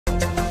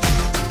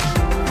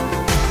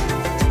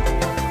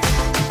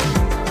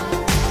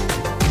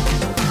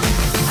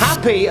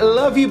happy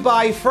Love You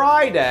Bye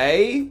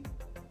Friday.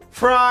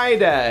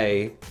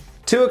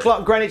 2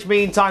 o'clock Greenwich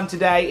Mean Time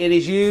today. It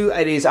is you,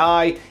 it is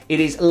I, it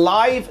is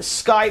live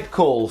Skype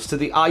calls to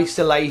the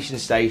isolation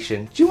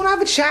station. Do you want to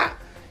have a chat?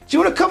 Do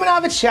you want to come and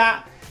have a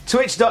chat?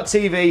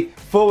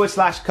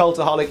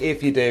 Twitch.tv/Cultaholic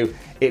if you do.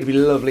 It'd be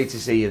lovely to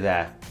see you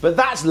there. But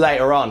that's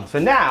later on. For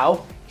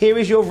now, here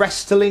is your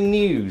wrestling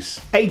news.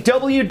 A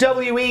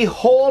WWE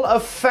Hall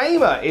of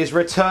Famer is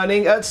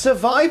returning at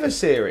Survivor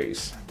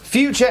Series.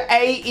 Future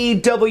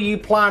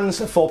AEW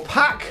plans for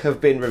PAC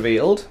have been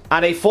revealed,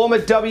 and a former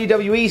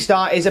WWE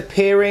star is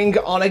appearing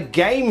on a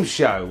game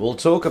show. We'll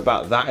talk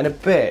about that in a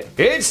bit.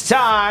 It's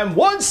time,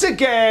 once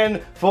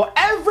again, for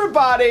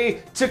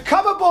everybody to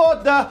come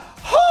aboard the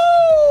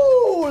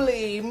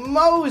Holy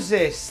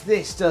Moses,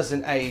 this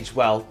doesn't age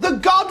well. The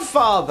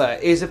Godfather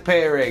is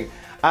appearing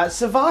at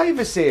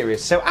Survivor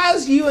Series. So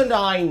as you and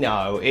I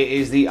know, it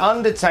is The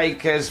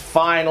Undertaker's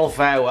final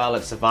farewell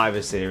at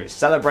Survivor Series,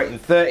 celebrating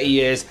 30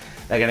 years.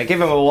 They're going to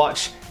give him a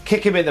watch,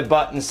 kick him in the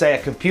butt and say,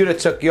 a computer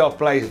took your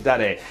place,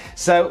 daddy.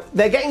 So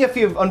they're getting a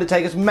few of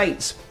Undertaker's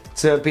mates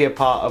to be a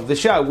part of the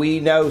show. We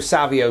know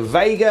Savio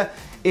Vega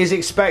is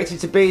expected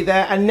to be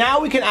there, and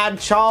now we can add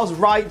Charles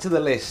Wright to the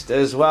list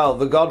as well.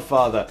 The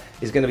Godfather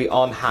is going to be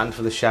on hand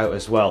for the show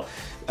as well.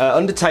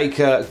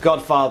 Undertaker,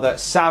 Godfather,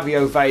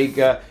 Savio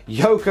Vega,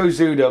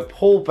 Yokozuna,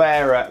 Paul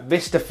Bearer,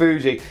 Mr.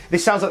 Fuji.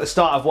 This sounds like the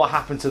start of what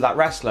happened to that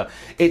wrestler.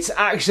 It's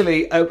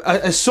actually an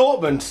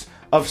assortment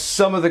of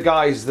some of the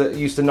guys that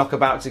used to knock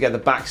about together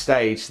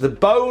backstage. The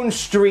Bone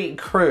Street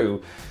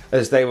Crew,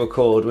 as they were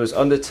called, was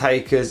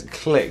Undertaker's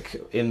clique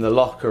in the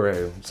locker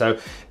room. So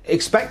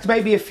expect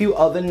maybe a few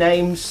other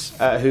names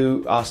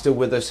who are still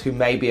with us who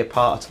may be a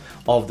part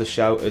of the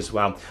show as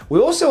well.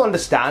 We also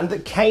understand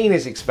that Kane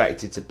is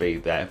expected to be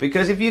there,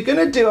 because if you're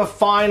going to do a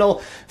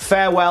final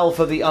farewell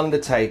for The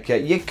Undertaker,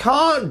 you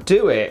can't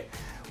do it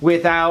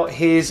without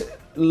his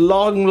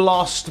long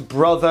lost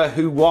brother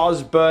who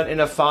was burnt in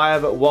a fire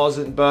but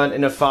wasn't burnt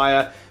in a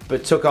fire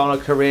but took on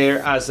a career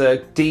as a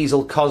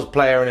diesel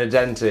cosplayer and a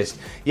dentist.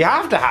 You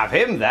have to have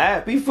him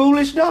there. Be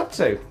foolish not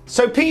to.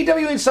 So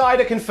PW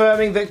Insider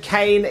confirming that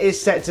Kane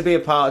is set to be a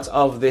part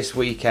of this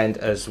weekend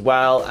as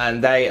well,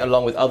 and they,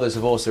 along with others,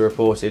 have also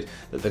reported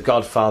that the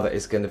Godfather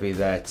is going to be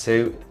there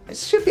too. It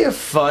should be a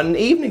fun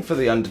evening for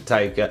The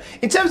Undertaker.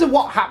 In terms of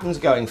what happens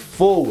going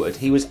forward,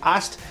 he was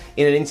asked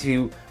in an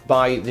interview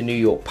by the New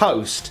York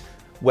Post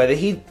whether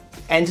he'd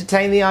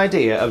entertain the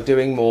idea of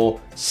doing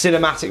more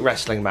cinematic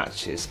wrestling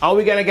matches. Are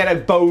we going to get a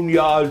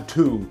Boneyard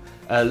 2?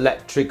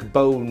 Electric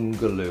Bone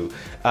Galoo?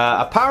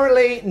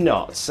 Apparently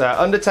not.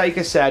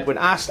 Undertaker said when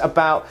asked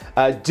about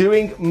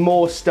doing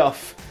more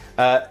stuff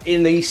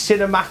in the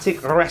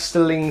cinematic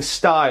wrestling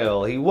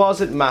style, he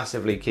wasn't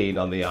massively keen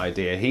on the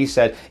idea. He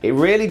said, it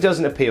really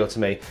doesn't appeal to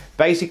me.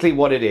 Basically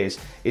what it is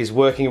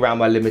working around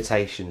my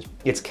limitations.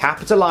 It's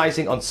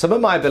capitalizing on some of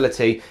my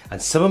ability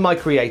and some of my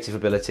creative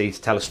ability to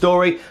tell a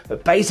story,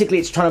 but basically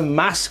it's trying to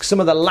mask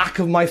some of the lack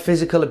of my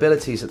physical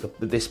abilities at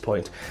this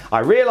point. I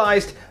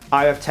realized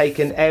I have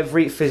taken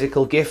every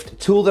physical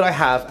gift tool that I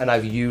have and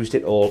I've used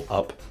it all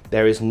up.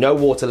 There is no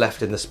water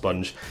left in the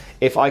sponge.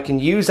 If I can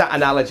use that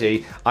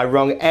analogy, I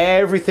wrung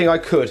everything I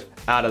could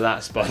out of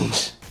that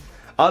sponge.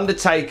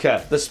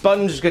 Undertaker, the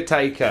sponge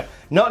taker,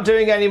 not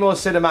doing any more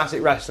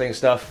cinematic wrestling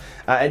stuff,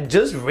 and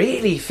does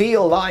really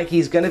feel like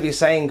he's going to be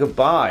saying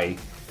goodbye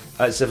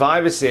at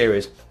Survivor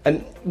Series.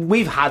 And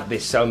we've had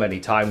this so many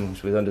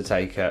times with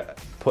Undertaker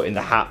putting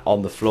the hat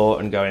on the floor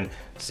and going,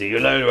 see you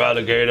later,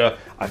 alligator.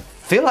 I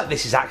feel like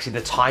this is actually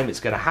the time it's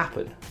going to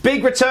happen.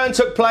 Big return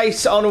took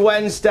place on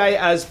Wednesday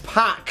as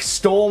PAC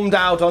stormed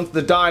out onto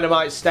the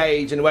Dynamite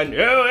stage and went,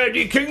 oh,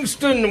 Eddie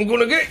Kingston, I'm going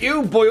to get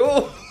you,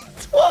 boyo.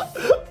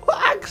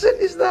 What accent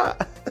is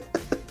that?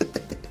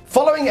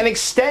 Following an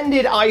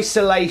extended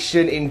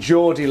isolation in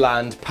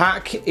Geordieland,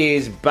 PAC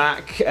is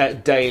back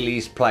at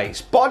Daly's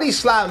place.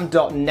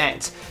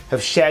 Bodyslam.net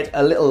have shed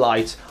a little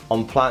light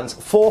on plans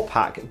for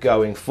PAC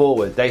going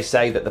forward. They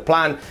say that the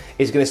plan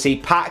is going to see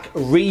PAC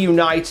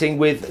reuniting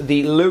with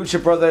the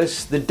Lucha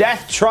Brothers. The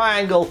Death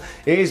Triangle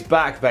is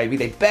back, baby.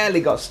 They barely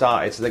got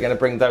started, so they're going to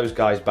bring those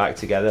guys back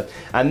together.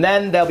 And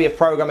then there'll be a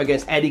program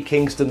against Eddie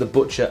Kingston, the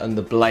Butcher, and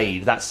the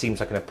Blade. That seems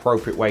like an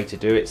appropriate way to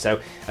do it. So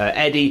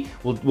Eddie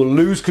will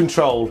lose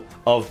control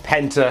of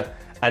Penta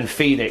and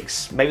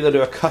Phoenix. Maybe they'll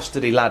do a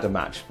custody ladder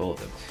match for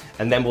them.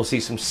 And then we'll see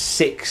some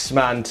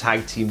 6-man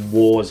tag team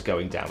wars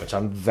going down, which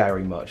I'm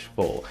very much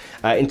for.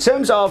 In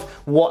terms of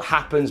what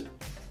happens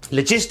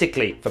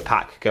logistically for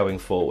PAC going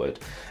forward,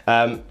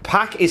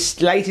 PAC is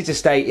slated to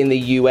stay in the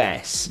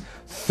US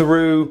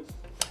through...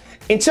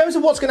 In terms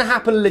of what's going to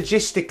happen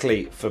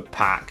logistically for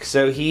PAC,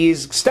 so he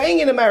is staying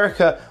in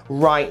America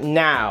right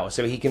now,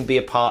 so he can be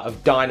a part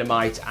of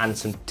Dynamite and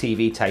some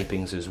TV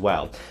tapings as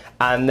well.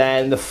 And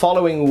then the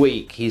following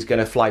week, he's going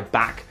to fly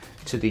back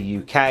to the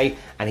UK,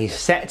 and he's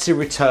set to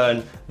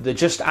return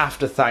just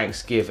after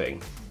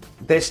Thanksgiving.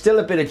 There's still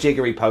a bit of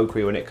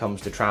jiggery-pokery when it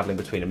comes to travelling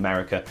between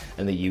America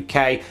and the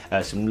UK.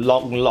 Some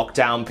long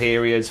lockdown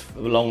periods,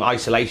 long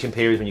isolation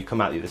periods when you come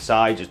out the other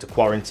side just to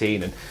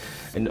quarantine and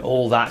and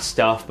all that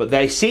stuff, but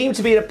they seem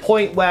to be at a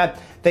point where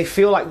they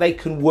feel like they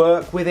can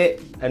work with it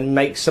and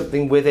make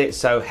something with it,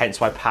 so hence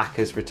why PAC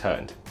has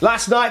returned.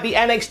 Last night, the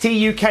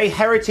NXT UK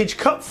Heritage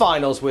Cup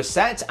finals were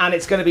set, and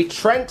it's going to be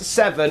Trent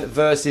Seven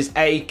versus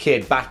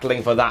A-Kid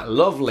battling for that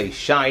lovely,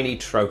 shiny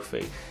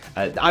trophy.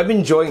 I'm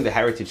enjoying the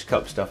Heritage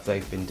Cup stuff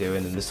they've been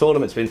doing, and the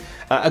tournament's been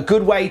a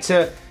good way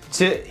to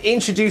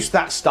introduce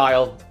that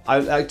style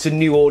to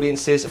new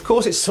audiences. Of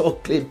course,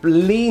 it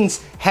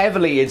leans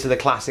heavily into the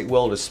classic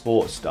world of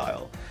sports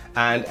style.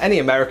 And any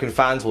American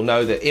fans will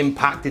know that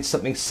Impact did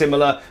something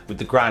similar with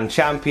the Grand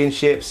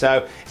Championship,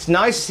 so it's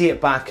nice to see it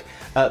back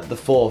at the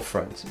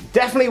forefront.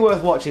 Definitely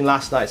worth watching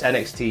last night's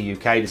NXT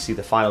UK to see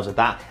the finals of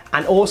that,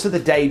 and also the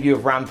debut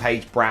of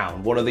Rampage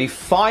Brown, one of the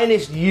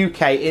finest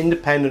UK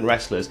independent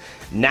wrestlers,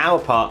 now a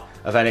part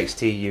of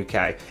NXT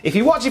UK. If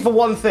you watch it for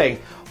one thing,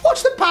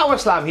 watch the power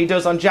slam he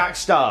does on Jack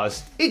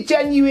Stars. It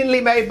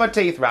genuinely made my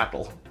teeth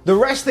rattle. The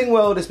wrestling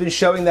world has been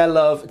showing their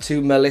love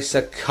to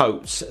Melissa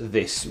Coates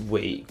this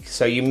week.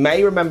 So you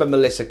may remember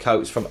Melissa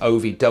Coates from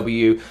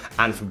OVW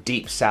and from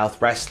Deep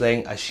South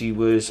Wrestling, as she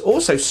was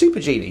also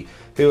Super Genie,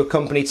 who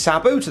accompanied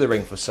Sabu to the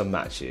ring for some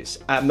matches.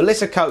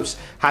 Melissa Coates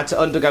had to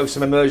undergo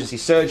some emergency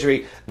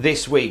surgery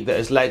this week that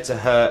has led to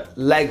her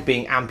leg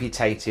being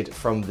amputated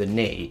from the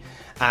knee.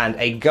 And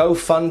a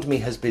GoFundMe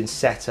has been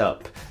set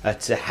up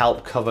to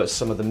help cover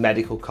some of the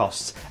medical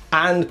costs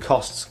and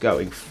costs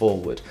going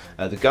forward.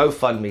 The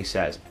GoFundMe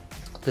says,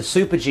 the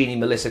Super Genie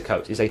Melissa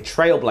Coates is a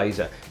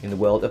trailblazer in the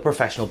world of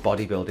professional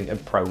bodybuilding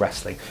and pro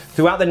wrestling.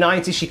 Throughout the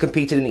 90s, she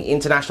competed in the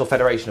International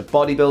Federation of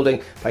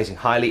Bodybuilding, placing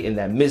highly in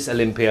their Miss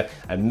Olympia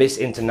and Miss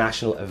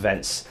International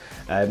events.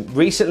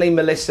 Recently,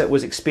 Melissa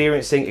was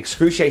experiencing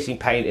excruciating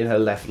pain in her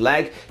left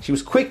leg. She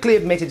was quickly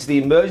admitted to the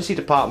emergency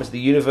department of the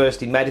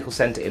University Medical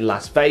Center in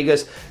Las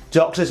Vegas.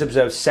 Doctors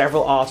observed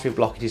several artery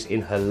blockages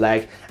in her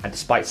leg, and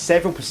despite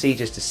several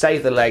procedures to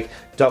save the leg,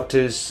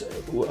 doctors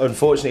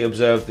unfortunately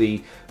observed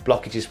the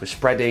blockages were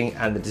spreading,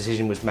 and the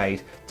decision was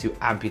made to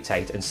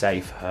amputate and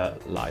save her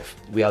life.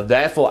 We are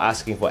therefore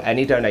asking for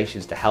any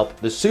donations to help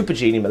the Super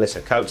Genie Melissa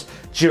Coates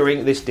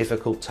during this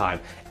difficult time.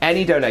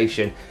 Any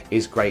donation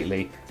is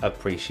greatly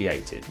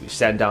appreciated. We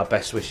send our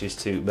best wishes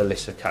to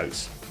Melissa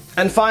Coates.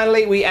 And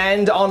finally, we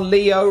end on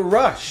Lio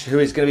Rush, who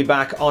is going to be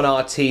back on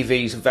our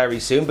TVs very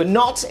soon, but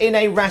not in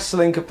a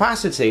wrestling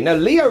capacity. No,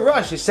 Lio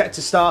Rush is set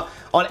to star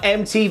on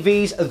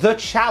MTV's The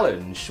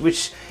Challenge,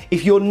 which,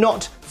 if you're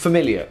not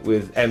familiar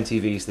with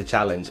MTV's The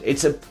Challenge,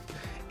 it's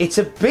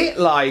a bit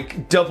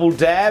like Double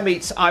Dare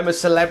meets I'm a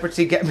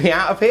Celebrity, Get Me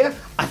Out of Here.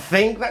 I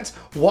think that's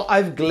what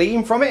I've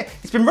gleaned from it.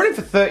 It's been running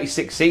for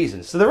 36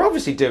 seasons, so they're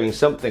obviously doing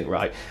something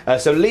right.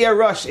 So Lio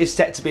Rush is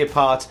set to be a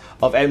part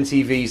of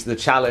MTV's The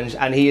Challenge,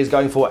 and he is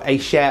going for a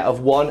share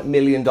of $1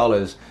 million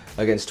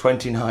against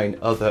 29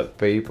 other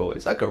people.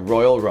 It's like a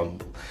Royal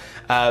Rumble.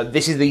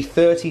 This is the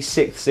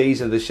 36th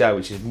season of the show,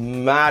 which is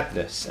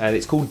madness, and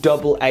it's called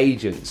Double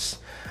Agents.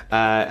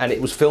 And it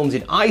was filmed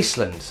in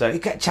Iceland, so you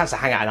get a chance to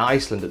hang out in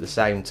Iceland at the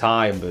same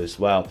time as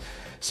well.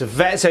 So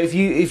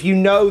if you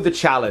know The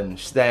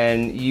Challenge,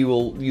 then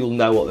you'll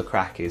know what the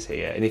crack is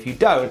here. And if you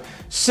don't,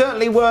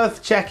 certainly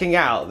worth checking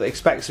out.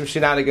 Expect some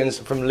shenanigans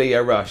from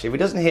Lio Rush. If he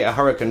doesn't hit a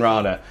Hurricane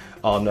Rana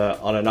on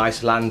an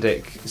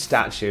Icelandic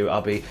statue,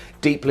 I'll be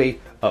deeply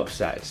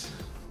upset.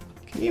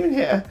 Can you even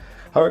hit a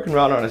Hurricane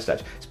Rana on a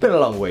statue? It's been a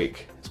long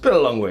week. It's been a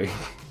long week.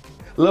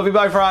 Love you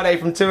by Friday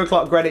from 2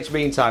 o'clock Greenwich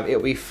Mean Time.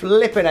 It'll be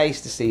flippin' ace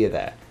to see you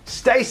there.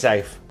 Stay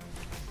safe.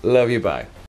 Love you, bye.